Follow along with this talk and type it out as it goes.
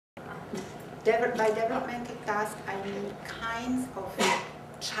by developmental task, I mean kinds of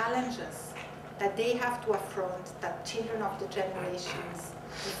challenges that they have to affront that children of the generations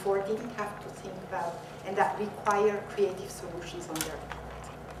before didn't have to think about, and that require creative solutions on their part.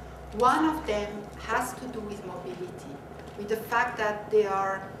 One of them has to do with mobility, with the fact that they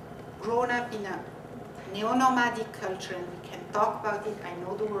are grown up in a neo-nomadic culture, and we can talk about it. I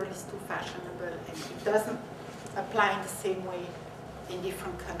know the word is too fashionable, and it doesn't apply in the same way in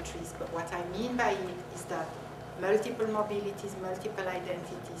different countries, but what I mean by it is that multiple mobilities, multiple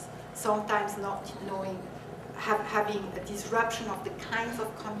identities, sometimes not knowing, having a disruption of the kinds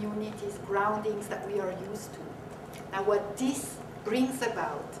of communities, groundings that we are used to. Now what this brings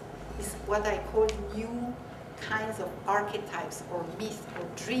about is what I call new kinds of archetypes or myths or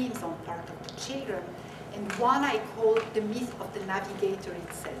dreams on part of the children, and one I call the myth of the navigator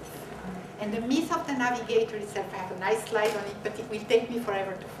itself. And the myth of the navigator itself, I have a nice slide on it, but it will take me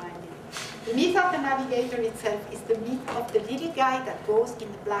forever to find it. The myth of the navigator itself is the myth of the little guy that goes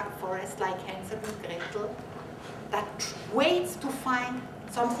in the black forest like Hansel and Gretel, that waits to find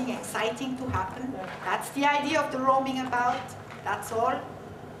something exciting to happen. That's the idea of the roaming about, that's all.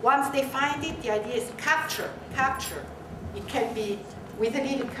 Once they find it, the idea is capture, capture. It can be with a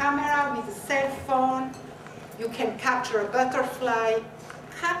little camera, with a cell phone. You can capture a butterfly,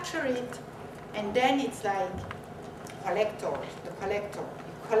 capture it, and then it's like collector, the collector.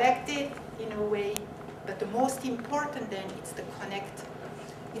 You collect it in a way, but the most important then is the connect.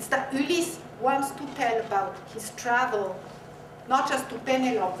 It's that Ulysse wants to tell about his travel, not just to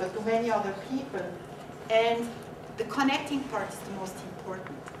Penelope, but to many other people, and the connecting part is the most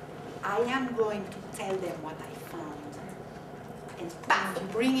important. I am going to tell them what I found, and bam,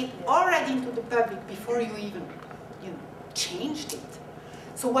 bring it already into the public before you even, changed it.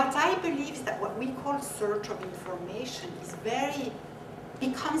 So what I believe is that what we call search of information is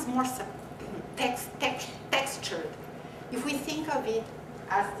becomes more textured. If we think of it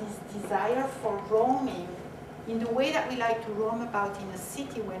as this desire for roaming, in the way that we like to roam about in a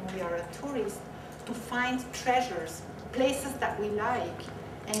city when we are a tourist, to find treasures, places that we like,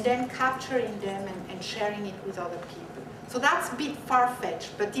 and then capturing them and sharing it with other people. So that's a bit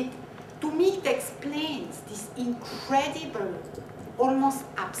far-fetched, but to me it explains this incredible, almost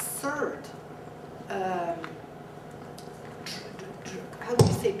absurd, how do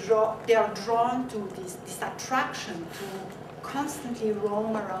you say, they are drawn to this attraction to constantly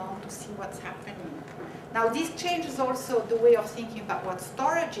roam around to see what's happening. Now this changes also the way of thinking about what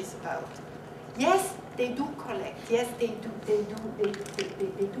storage is about. Yes, they do collect. Yes, they do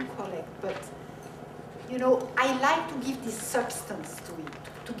collect. But I like to give this substance to it,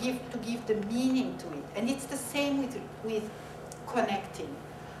 to give the meaning to it, and it's the same with connecting.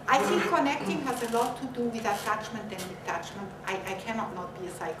 I think connecting has a lot to do with attachment and detachment. I cannot not be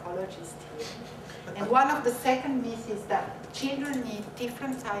a psychologist here. And one of the second myths is that children need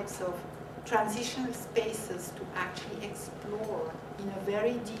different types of transitional spaces to actually explore in a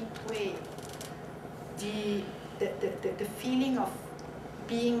very deep way the feeling of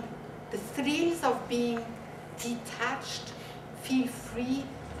being, the thrills of being detached, feel free,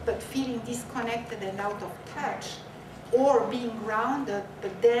 but feeling disconnected and out of touch, or being grounded,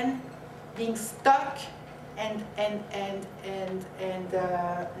 but then being stuck and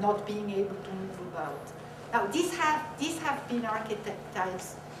not being able to move about. Now, these have been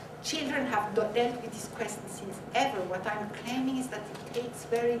archetypes. Children have dealt with this question since ever. What I'm claiming is that it takes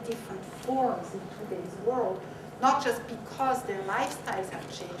very different forms in today's world, not just because their lifestyles have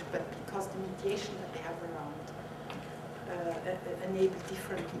changed, but because the mediation that they have around enable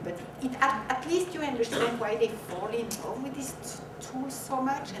differently. But at least you understand why they fall in love with these tools so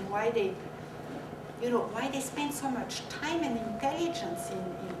much, and why they, why they spend so much time and intelligence in